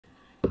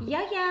Yo,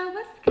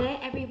 what's good,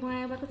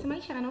 everyone? Welcome to my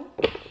channel.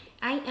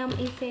 I am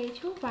a sage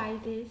who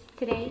rises.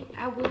 Today,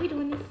 I will be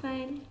doing the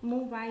sun,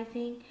 moon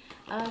rising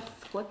of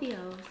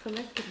Scorpio. So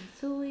let's get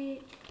into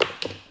it.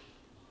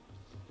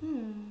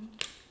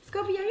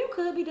 Scorpio, you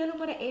could be dealing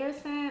with an air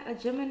sign, a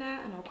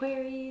Gemini, an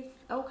Aquarius,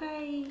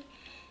 okay?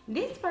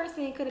 This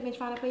person could have been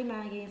trying to play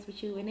mind games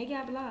with you and they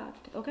got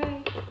blocked,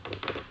 okay?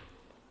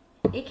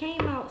 It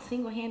came out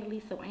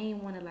single-handedly, so I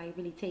ain't want to like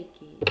really take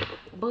it.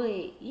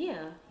 But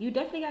yeah, you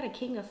definitely got a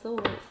King of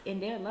Swords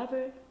and their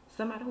lover,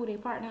 somebody who they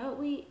partner up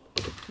with.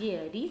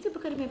 Yeah, these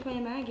people could have been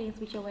playing mind games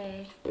with your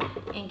ass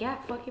and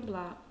got fucking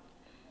blocked.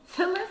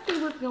 So let's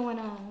see what's going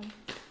on.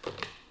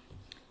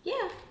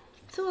 Yeah,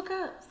 Two of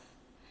Cups.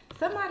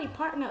 Somebody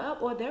partner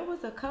up, or there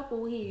was a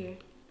couple here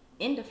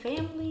in the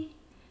family.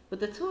 With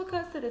the Two of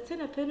Cups to the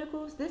Ten of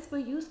Pentacles, this for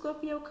you,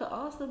 Scorpio, could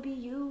also be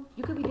you.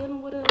 You could be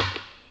dealing with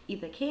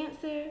either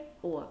Cancer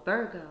or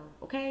Virgo,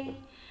 okay?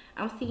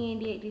 I'm seeing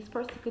that this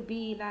person could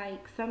be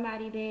like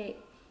somebody that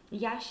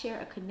y'all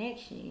share a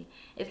connection.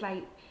 It's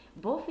like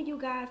both of you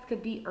guys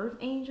could be earth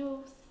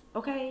angels,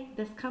 okay?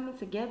 That's coming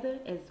together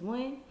as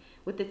one.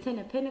 With the Ten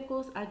of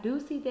Pentacles, I do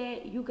see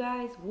that you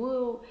guys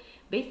will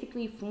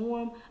basically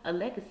form a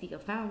legacy, a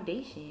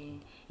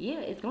foundation. Yeah,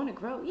 it's going to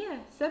grow. Yeah,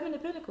 Seven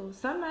of Pentacles.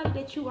 Somebody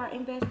that you are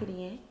invested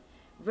in,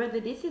 whether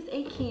this is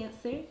a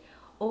Cancer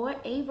or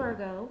a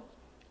Virgo,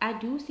 I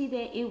do see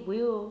that it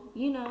will,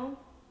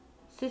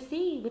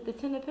 succeed with the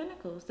Ten of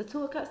Pentacles. The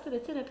Two of Cups to the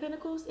Ten of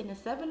Pentacles and the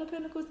Seven of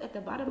Pentacles at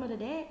the bottom of the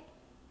deck.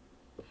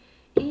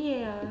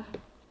 Yeah.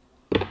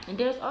 And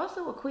there's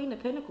also a Queen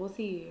of Pentacles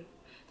here.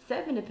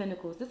 Seven of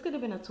Pentacles. This could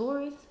have been a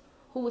Taurus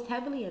who was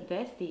heavily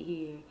invested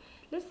here.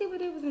 Let's see what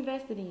they was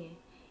invested in.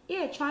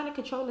 Yeah, trying to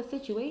control the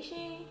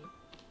situation.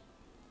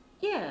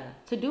 Yeah,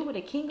 to do with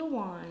a King of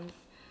Wands.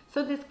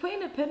 So this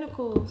Queen of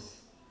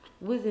Pentacles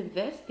was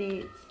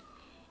invested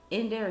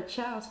in their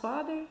child's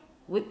father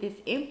with this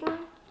Emperor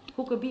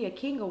who could be a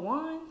King of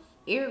Wands,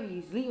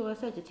 Aries, Leo, or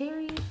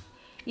Sagittarius.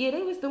 Yeah,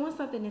 they was doing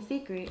something in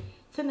secret.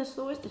 Ten of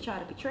Swords to try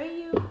to betray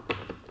you.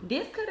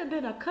 This could have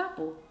been a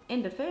couple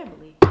in the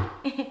family.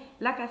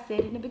 Like I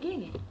said in the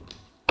beginning.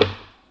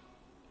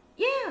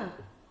 Yeah,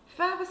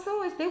 Five of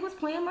Swords, they was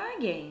playing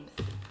mind games.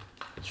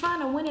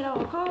 Trying to win at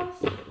all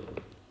costs.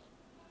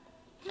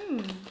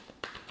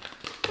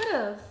 What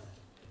else?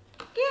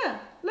 Yeah,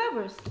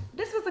 Lovers.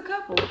 This was a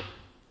couple.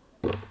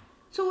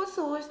 Two of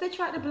Swords, they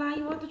tried to blind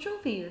you of the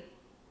truth here.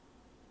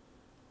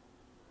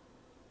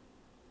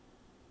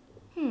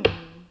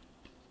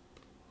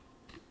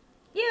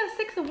 Yeah,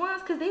 Six of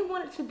Wands, because they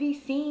wanted to be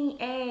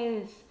seen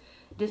as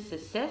the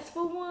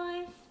successful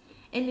ones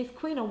in this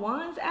Queen of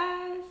Wands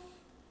eyes.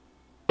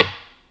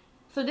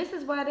 So this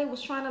is why they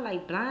was trying to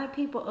like blind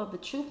people of the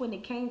truth when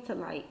it came to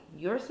like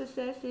your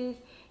successes,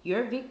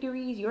 your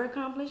victories, your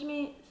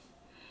accomplishments.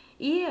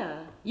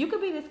 Yeah, you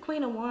could be this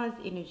Queen of Wands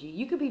energy.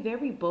 You could be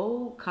very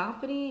bold,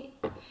 confident.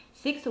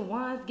 Six of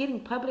Wands, getting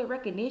public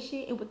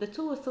recognition. And with the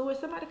Two of Swords,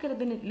 somebody could have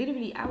been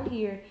literally out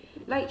here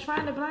like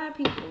trying to blind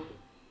people.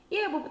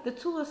 Yeah, but with the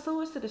Two of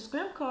Swords to the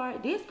Strength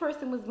card, this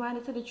person was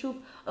blinded to the truth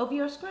of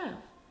your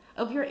strength,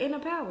 of your inner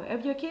power,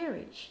 of your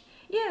courage.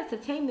 Yeah, to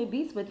tame the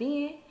beast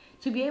within,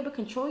 to be able to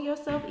control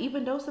yourself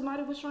even though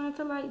somebody was trying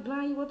to like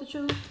blind you with the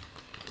truth.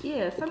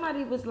 Yeah,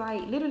 somebody was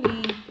like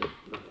literally,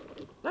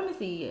 let me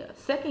see,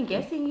 second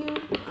guessing you,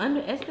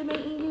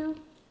 underestimating you.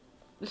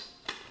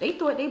 They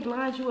thought they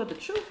blind you of the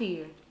truth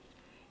here.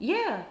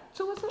 Yeah,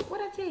 so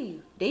what I tell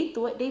you? They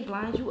thought they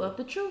blind you of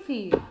the truth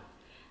here.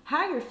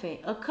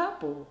 Hierophant, a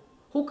couple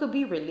who could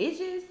be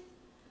religious.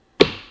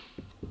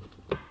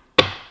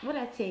 What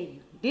I tell you?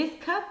 This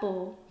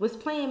couple was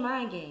playing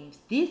mind games.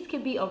 This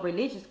could be a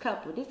religious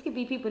couple. This could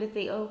be people that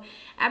say, oh,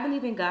 I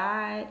believe in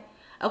God.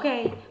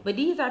 Okay, but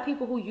these are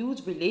people who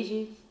use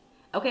religions,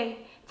 okay,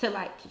 to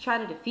try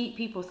to defeat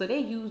people. So they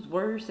use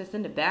words that's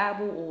in the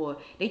Bible, or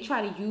they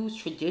try to use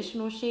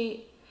traditional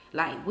shit,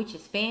 like which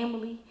is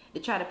family. They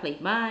try to play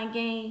mind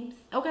games,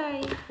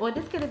 okay? Or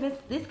this could have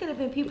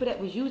been people that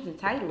was using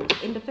titles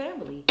in the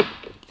family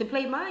to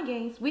play mind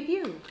games with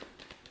you.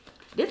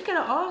 This could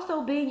have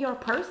also been your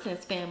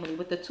person's family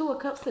with the Two of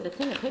Cups to the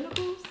Ten of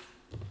Pentacles.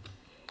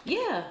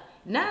 Yeah,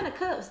 Nine of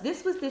Cups.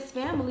 This was this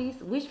family's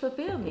wish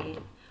fulfillment.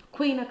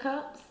 Queen of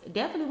Cups,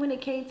 definitely when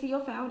it came to your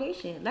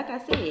foundation. Like I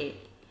said,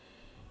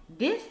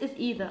 this is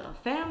either a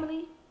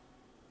family,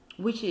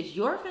 which is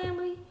your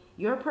family,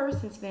 your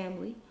person's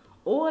family,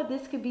 or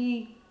this could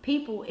be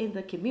people in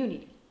the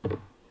community.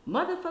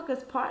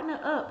 Motherfuckers partner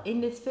up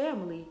in this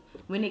family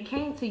when it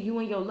came to you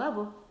and your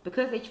lover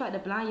because they tried to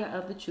blind you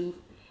of the truth,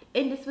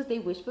 and this was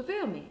their wish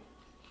fulfillment.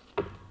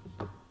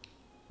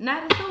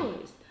 Knight of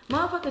Swords.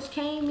 Motherfuckers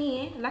came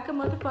in like a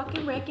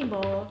motherfucking wrecking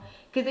ball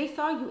because they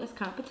saw you as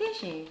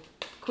competition.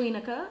 Queen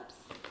of Cups.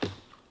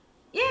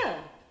 Yeah,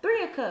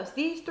 Three of Cups.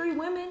 These three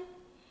women,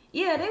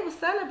 yeah, they was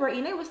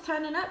celebrating. They was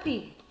turning up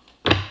people.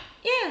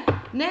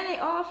 Yeah, now they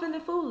all feeling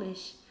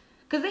foolish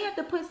because they have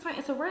to put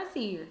something to rest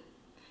here.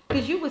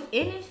 Because you was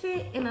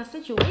innocent in a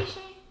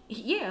situation.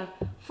 Yeah,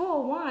 Four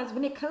of Wands,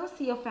 when it comes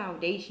to your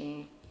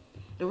foundation,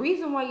 The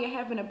reason why you're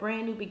having a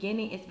brand new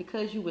beginning is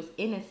because you was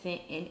innocent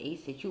in a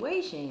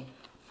situation.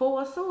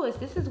 Four of Swords.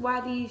 This is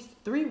why these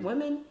three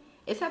women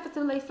is having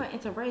to lay something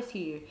to rest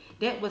here.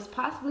 That was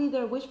possibly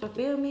their wish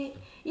fulfillment.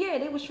 Yeah,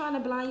 they was trying to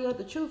blind you of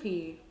the truth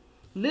here.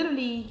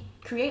 Literally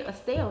create a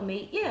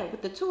stalemate. Yeah,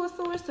 with the Two of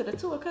Swords to the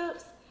Two of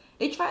Cups.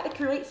 They tried to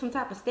create some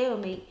type of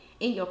stalemate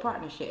in your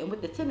partnership. And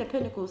with the Ten of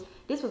Pentacles,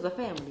 this was a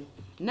family.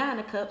 Nine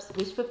of Cups,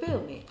 wish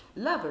fulfillment.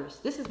 Lovers.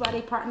 This is why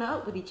they partner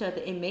up with each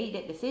other and made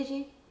that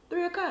decision.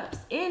 Three of Cups.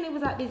 And it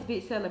was out this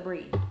bitch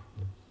celebrating.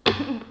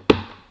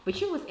 But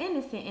you was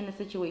innocent in the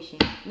situation.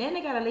 Now they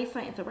gotta lay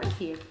something to rest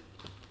here.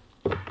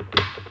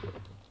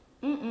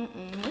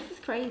 This is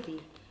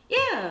crazy.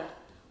 Yeah.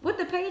 With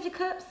the Page of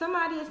Cups,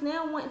 somebody is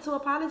now wanting to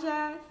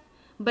apologize.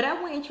 But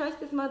I wouldn't trust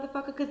this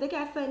motherfucker because they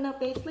got something up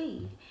their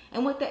sleeve.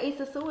 And with the Ace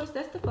of Swords,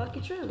 that's the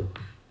fucking truth.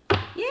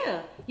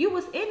 Yeah, you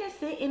was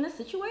innocent in the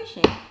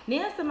situation.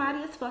 Now somebody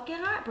is fucking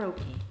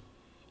heartbroken.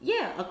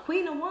 Yeah, a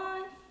Queen of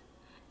Wands,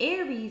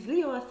 Aries,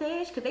 Leo, or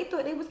Sag, because they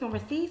thought they was going to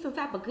receive some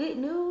type of good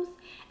news.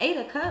 Eight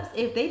of Cups,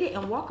 if they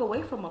didn't walk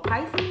away from a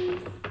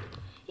Pisces.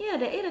 Yeah,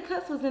 the Eight of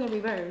Cups was in the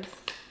reverse.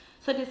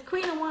 So this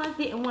Queen of Wands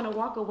didn't want to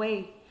walk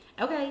away,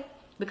 okay,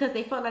 because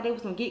they felt like they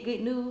was going to get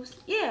good news.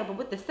 Yeah, but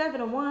with the Seven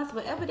of Wands,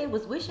 whatever they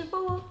was wishing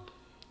for,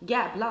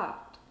 got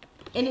blocked.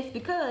 And it's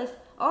because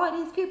all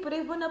these people,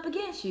 they went up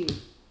against you.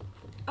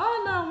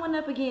 All of them went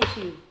up against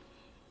you.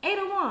 Eight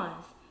of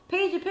Wands,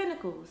 Page of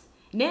Pentacles.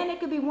 Now they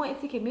could be wanting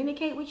to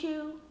communicate with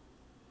you.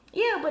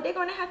 Yeah, but they're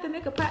going to have to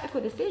make a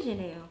practical decision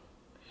now.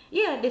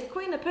 Yeah, this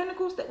Queen of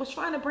Pentacles that was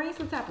trying to bring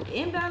some type of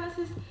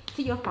imbalances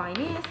to your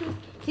finances,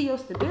 to your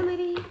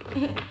stability,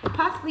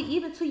 possibly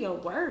even to your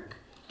work.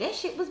 That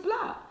shit was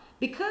blocked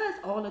because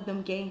all of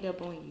them ganged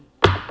up on you.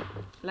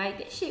 Like,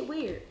 that shit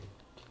weird.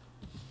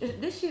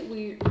 This shit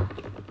weird.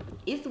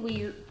 It's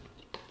weird.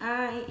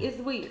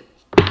 It's weird.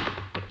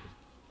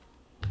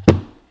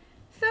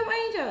 So,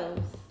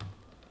 angels,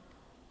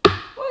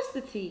 what's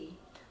the tea?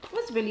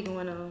 What's really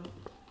going on?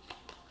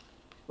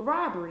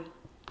 Robbery.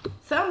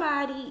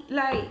 Somebody,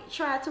 like,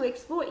 tried to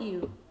exploit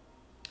you.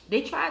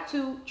 They tried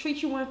to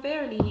treat you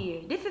unfairly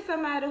here. This is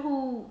somebody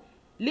who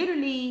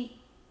literally,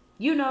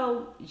 you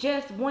know,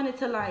 just wanted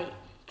to, like,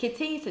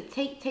 continue to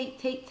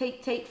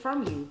take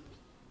from you.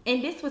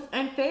 And this was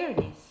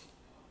unfairness.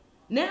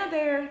 Now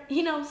they're,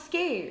 you know,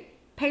 scared,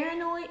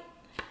 paranoid,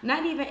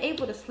 not even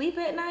able to sleep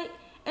at night.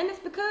 And it's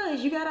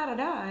because you got out of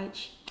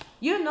Dodge.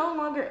 You're no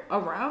longer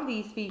around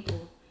these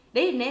people.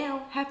 They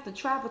now have to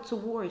travel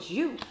towards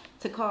you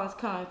to cause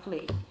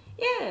conflict.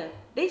 Yeah,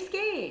 they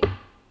scared.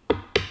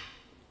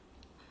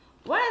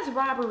 Why is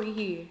robbery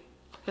here?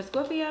 For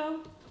Scorpio?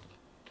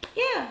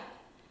 Yeah,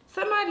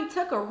 somebody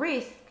took a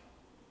risk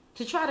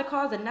to try to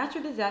cause a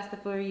natural disaster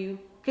for you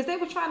because they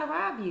were trying to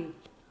rob you.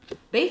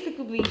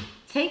 Basically,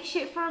 take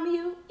shit from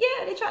you.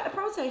 Yeah, they tried to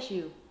protest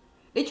you.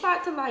 They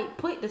tried to, like,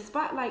 put the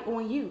spotlight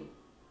on you.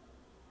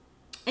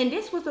 And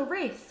this was a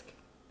risk.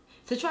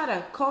 To try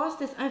to cause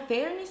this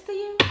unfairness to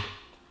you?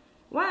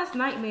 Why is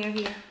Nightmare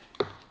here?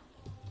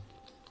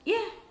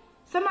 Yeah,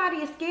 somebody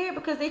is scared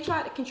because they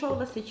tried to control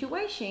the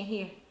situation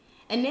here.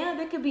 And now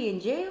they could be in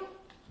jail.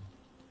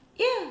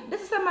 Yeah,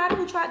 this is somebody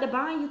who tried to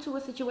bind you to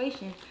a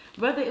situation.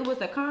 Whether it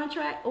was a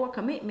contract or a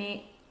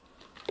commitment.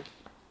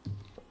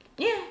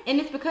 Yeah, and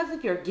it's because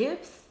of your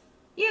gifts.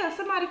 Yeah,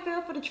 somebody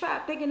fell for the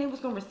trap thinking they was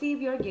going to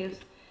receive your gifts.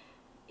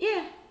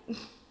 Yeah.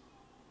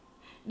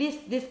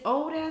 This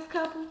old ass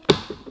couple.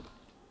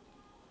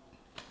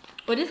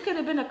 Or this could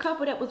have been a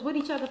couple that was with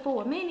each other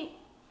for a minute.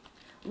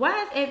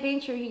 Why is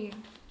adventure here?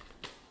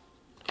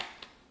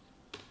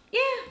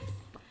 Yeah.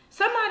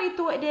 Somebody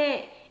thought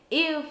that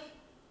if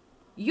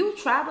you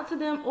travel to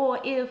them or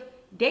if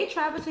they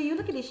travel to you,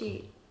 look at this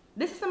shit.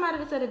 This is somebody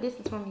that's at a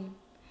distance from you.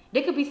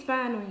 They could be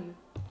spying on you.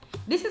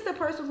 This is the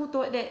person who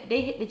thought that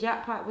they hit the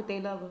jackpot with their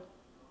lover.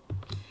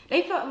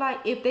 They felt like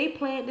if they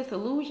planned this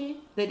illusion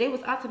that they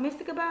was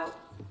optimistic about,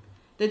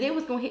 that they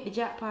was going to hit the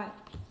jackpot.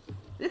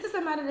 This is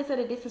somebody that's at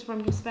a distance from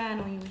you, spying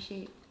on you and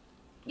shit.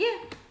 Yeah.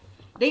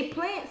 They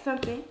planned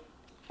something,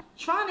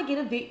 trying to get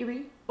a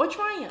victory or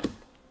triumph.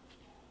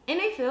 And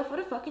they fell for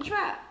the fucking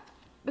trap.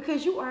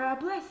 Because you are a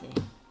blessing.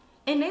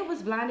 And they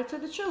was blinded to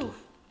the truth.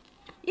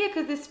 Yeah,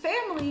 because this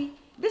family,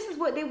 this is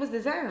what they was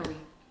desiring.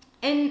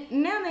 And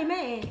now they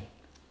mad.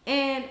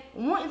 And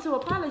wanting to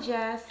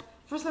apologize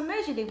for some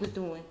measure they was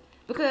doing.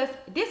 Because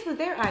this was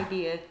their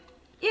idea.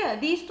 Yeah,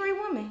 these three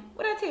women.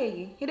 What'd I tell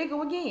you? Here they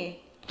go again.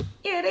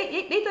 Yeah,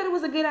 they thought it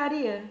was a good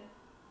idea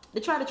to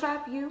try to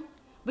trap you.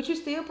 But you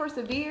still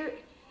persevered.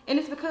 And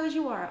it's because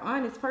you are an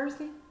honest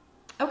person.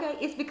 Okay,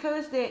 it's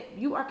because that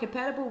you are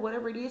compatible with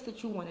whatever it is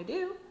that you want to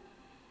do.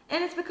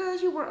 And it's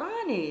because you were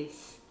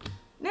honest.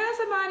 Now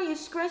somebody is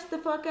stressed the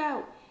fuck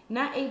out,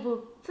 not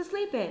able to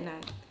sleep at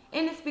night.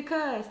 And it's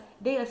because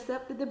they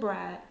accepted the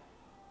bribe.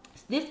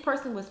 This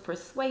person was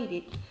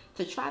persuaded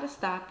to try to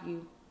stop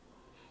you,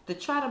 to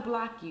try to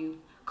block you,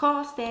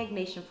 cause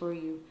stagnation for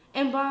you,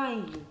 and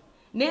bind you.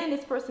 Now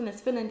this person is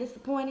feeling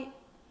disappointed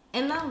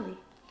and lonely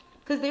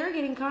because they're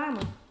getting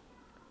karma.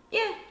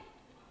 Yeah,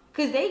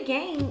 because they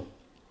gained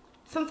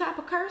some type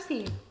of curse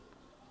here.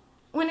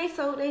 When they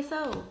sold, they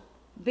sold.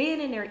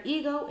 Being in their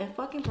ego and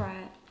fucking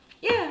pride.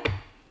 Yeah.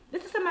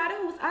 This is somebody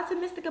who was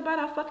optimistic about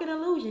our fucking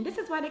illusion. This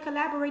is why they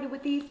collaborated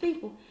with these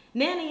people.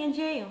 Now they in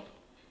jail.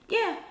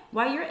 Yeah.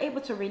 While you're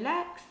able to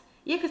relax.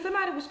 Yeah, because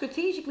somebody was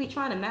strategically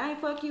trying to mind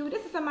fuck you.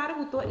 This is somebody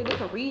who thought that they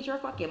could read your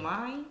fucking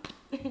mind.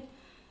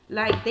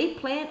 Like, they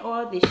planned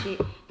all this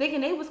shit thinking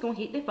they was going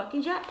to hit the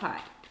fucking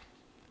jackpot.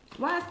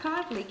 Why is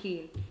conflict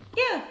here?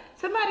 Yeah,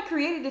 somebody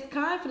created this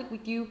conflict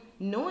with you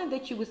knowing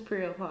that you was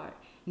pure heart.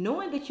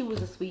 Knowing that you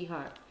was a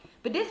sweetheart.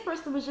 But this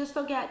person was just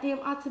so goddamn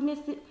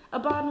optimistic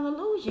about an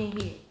illusion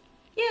here.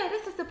 Yeah,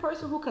 this is the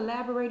person who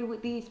collaborated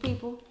with these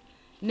people.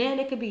 Now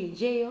they could be in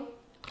jail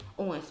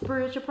or in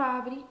spiritual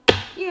poverty.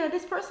 Yeah,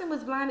 this person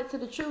was blinded to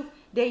the truth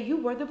that you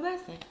were the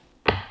blessing.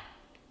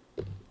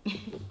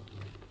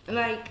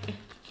 Like,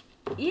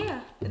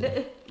 yeah,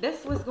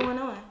 that's what's going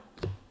on.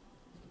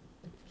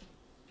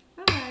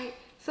 Alright,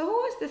 so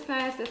who is the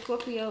signs that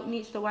Scorpio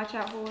needs to watch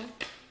out for?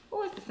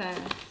 Who is the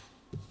signs?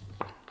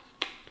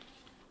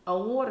 A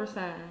water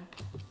sign.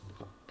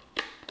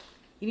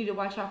 You need to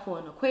watch out for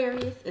an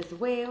Aquarius as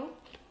well.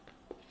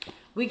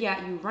 We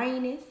got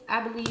Uranus.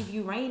 I believe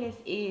Uranus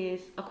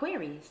is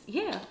Aquarius.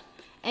 Yeah.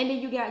 And then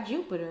you got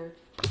Jupiter.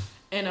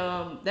 And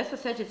that's a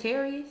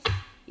Sagittarius.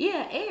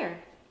 Yeah, air.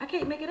 I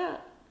can't make it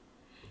up.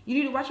 You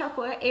need to watch out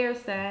for an air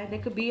sign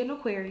that could be an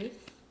Aquarius.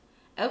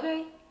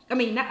 Okay? I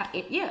mean, not,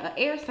 yeah, an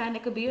air sign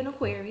that could be an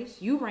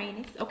Aquarius.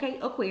 Uranus. Okay,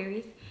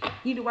 Aquarius. You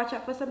need to watch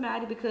out for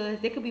somebody because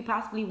they could be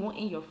possibly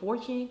wanting your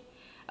fortune.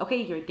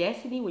 Okay, your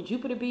destiny with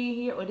Jupiter being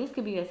here. Or this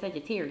could be a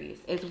Sagittarius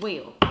as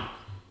well.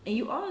 And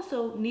you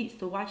also need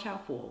to watch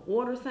out for a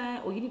water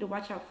sign. Or you need to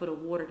watch out for the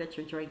water that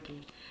you're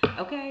drinking.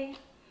 Okay?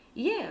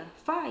 Yeah,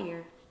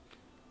 fire.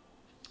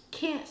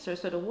 Cancer.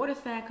 So the water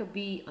sign could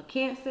be a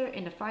Cancer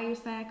and the fire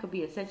sign could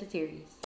be a Sagittarius.